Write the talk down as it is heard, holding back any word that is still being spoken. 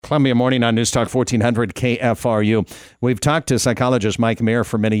Columbia Morning on News Talk 1400 KFRU. We've talked to psychologist Mike Mayer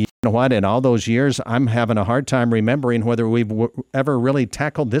for many years. You know what? In all those years, I'm having a hard time remembering whether we've ever really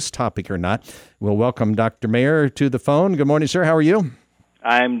tackled this topic or not. We'll welcome Dr. Mayer to the phone. Good morning, sir. How are you?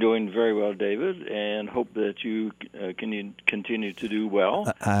 I'm doing very well, David, and hope that you can continue to do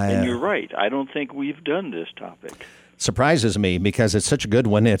well. And you're right. I don't think we've done this topic. Surprises me because it's such a good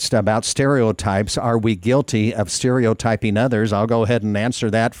one. It's about stereotypes. Are we guilty of stereotyping others? I'll go ahead and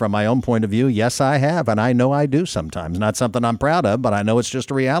answer that from my own point of view. Yes, I have, and I know I do sometimes. Not something I'm proud of, but I know it's just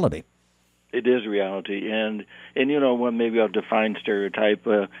a reality. It is reality, and you know what? Maybe I'll define stereotype.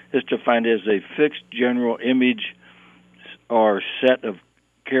 It's defined as a fixed general image or set of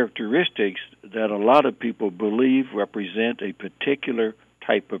characteristics that a lot of people believe represent a particular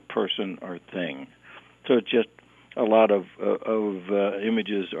type of person or thing. So it's just a lot of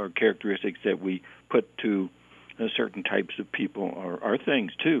images or characteristics that we put to certain types of people or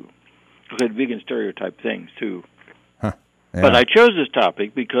things, too. Because we can stereotype things, too. Huh. Yeah. But I chose this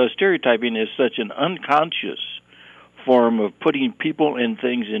topic because stereotyping is such an unconscious form of putting people and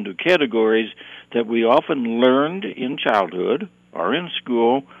things into categories that we often learned in childhood or in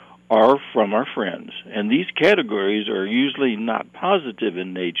school or from our friends. And these categories are usually not positive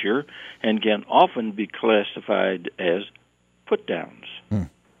in nature and can often be classified as put-downs.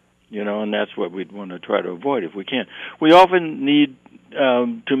 You know, and that's what we'd want to try to avoid if we can. We often need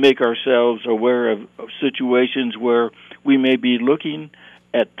to make ourselves aware of situations where we may be looking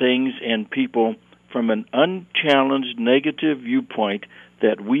at things and people from an unchallenged negative viewpoint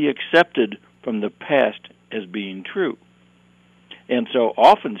that we accepted from the past as being true. And so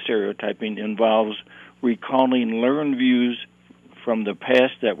often stereotyping involves recalling learned views from the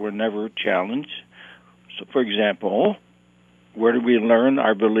past that were never challenged. So, for example, where do we learn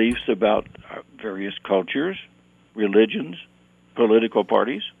our beliefs about various cultures, religions, political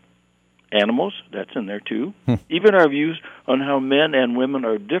parties, animals? That's in there too. Even our views on how men and women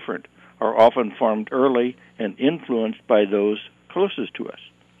are different are often formed early and influenced by those closest to us.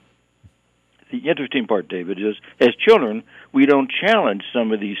 The interesting part, David, is as children, we don't challenge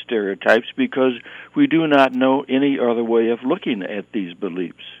some of these stereotypes because we do not know any other way of looking at these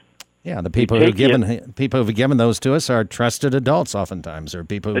beliefs. Yeah, the people who've given those to us are trusted adults, oftentimes, or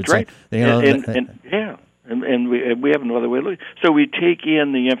people who that's right. Say, you know, and we have no other way of looking. So we take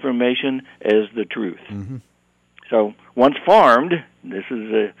in the information as the truth. Mm-hmm. So once formed, this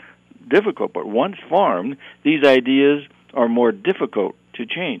is difficult, but once formed, these ideas are more difficult to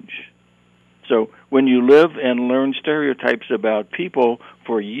change. So when you live and learn stereotypes about people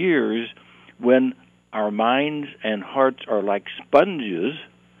for years, when our minds and hearts are like sponges,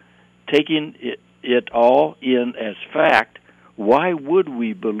 taking it all in as fact, why would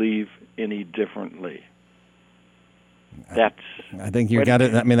we believe any differently? I think you got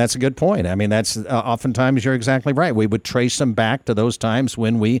it. I mean, that's a good point. I mean, that's oftentimes you're exactly right. We would trace them back to those times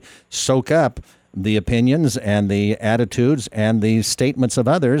when we soak up the opinions and the attitudes and the statements of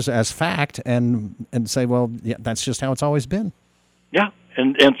others as fact and say, well, yeah, that's just how it's always been. Yeah,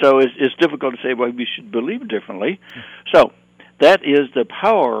 and so it's difficult to say, well, we should believe differently. So that is the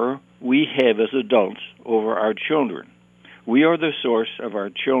power we have as adults over our children. We are the source of our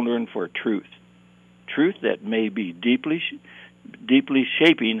children for truth that may be deeply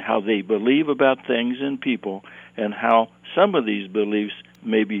shaping how they believe about things and people, and how some of these beliefs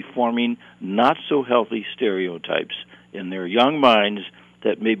may be forming not-so-healthy stereotypes in their young minds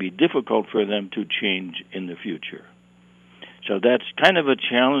that may be difficult for them to change in the future. So that's kind of a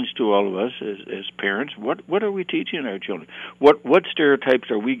challenge to all of us as parents. What are we teaching our children? What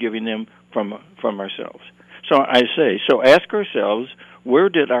stereotypes are we giving them from ourselves? So I say, so ask ourselves, where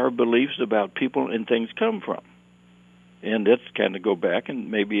did our beliefs about people and things come from? And let's kind of go back,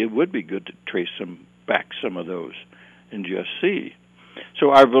 and maybe it would be good to trace back some of those and just see.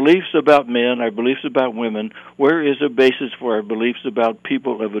 So our beliefs about men, our beliefs about women, where is a basis for our beliefs about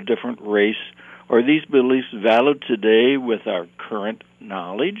people of a different race? Are these beliefs valid today with our current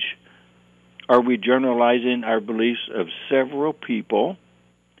knowledge? Are we generalizing our beliefs of several people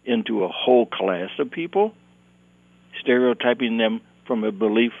into a whole class of people, stereotyping them from a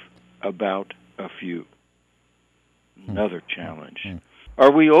belief about a few? Another challenge.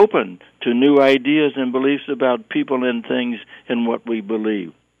 Are we open to new ideas and beliefs about people and things and what we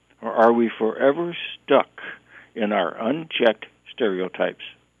believe? Or are we forever stuck in our unchecked stereotypes?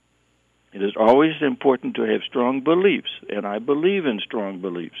 It is always important to have strong beliefs, and I believe in strong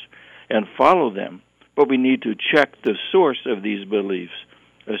beliefs, and follow them, but we need to check the source of these beliefs,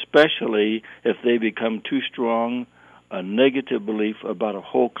 especially if they become too strong, a negative belief about a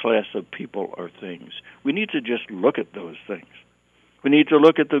whole class of people or things. We need to just look at those things. We need to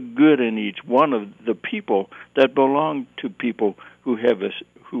look at the good in each one of the people that belong to people who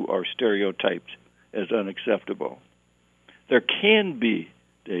who are stereotyped as unacceptable. There can be,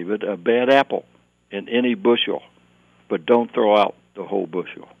 David, a bad apple in any bushel, but don't throw out the whole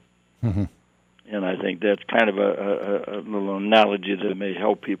bushel. Mm-hmm. And I think that's kind of a little analogy that may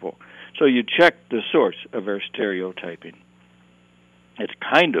help people. So you check the source of our stereotyping. It's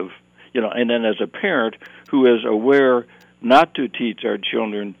kind of, and then as a parent who is aware not to teach our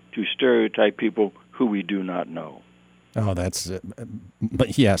children to stereotype people who we do not know. Oh,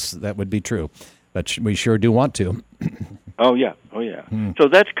 but yes, that would be true. But we sure do want to. Oh, yeah. So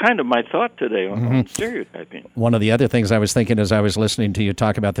that's kind of my thought today on stereotyping. One of the other things I was thinking as I was listening to you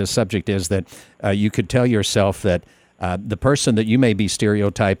talk about this subject is that you could tell yourself that the person that you may be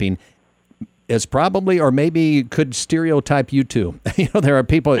stereotyping is probably, or maybe could stereotype you too. There are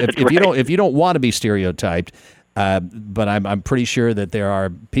people, if you don't want to be stereotyped, but I'm pretty sure that there are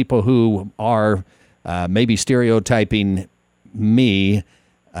people who are maybe stereotyping me.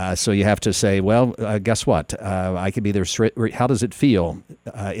 So you have to say, well, guess what? I could be there. How does it feel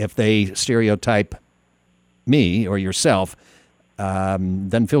if they stereotype me or yourself?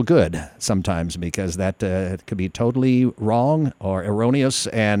 Then feel good sometimes, because that could be totally wrong or erroneous,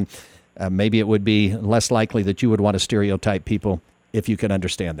 and maybe it would be less likely that you would want to stereotype people if you could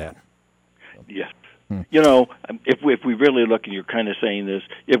understand that. Yes. If we really look, and you're kind of saying this,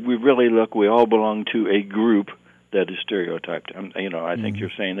 if we really look, we all belong to a group that is stereotyped. I think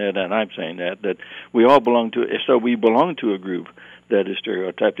you're saying that, and I'm saying that we all belong to. So we belong to a group that is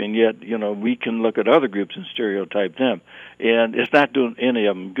stereotyped, and yet we can look at other groups and stereotype them, and it's not doing any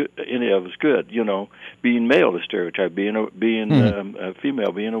of us good. Being male is stereotyped. Being a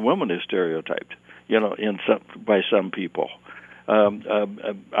female, being a woman is stereotyped. By some people.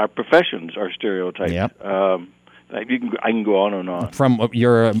 Our professions are stereotyped. Yep. I can go on and on. From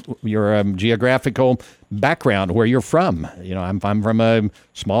your geographical background, where you're from, I'm from a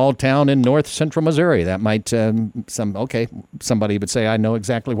small town in north central Missouri. That might somebody would say, I know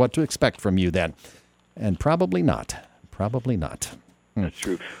exactly what to expect from you then, and probably not. That's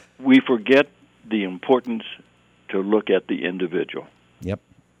true. We forget the importance to look at the individual. Yep,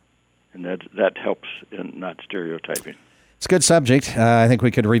 and that helps in not stereotyping. It's a good subject. I think we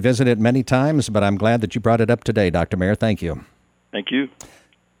could revisit it many times, but I'm glad that you brought it up today, Dr. Mayer. Thank you. Thank you.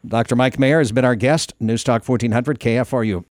 Dr. Mike Mayer has been our guest, News Talk 1400 KFRU.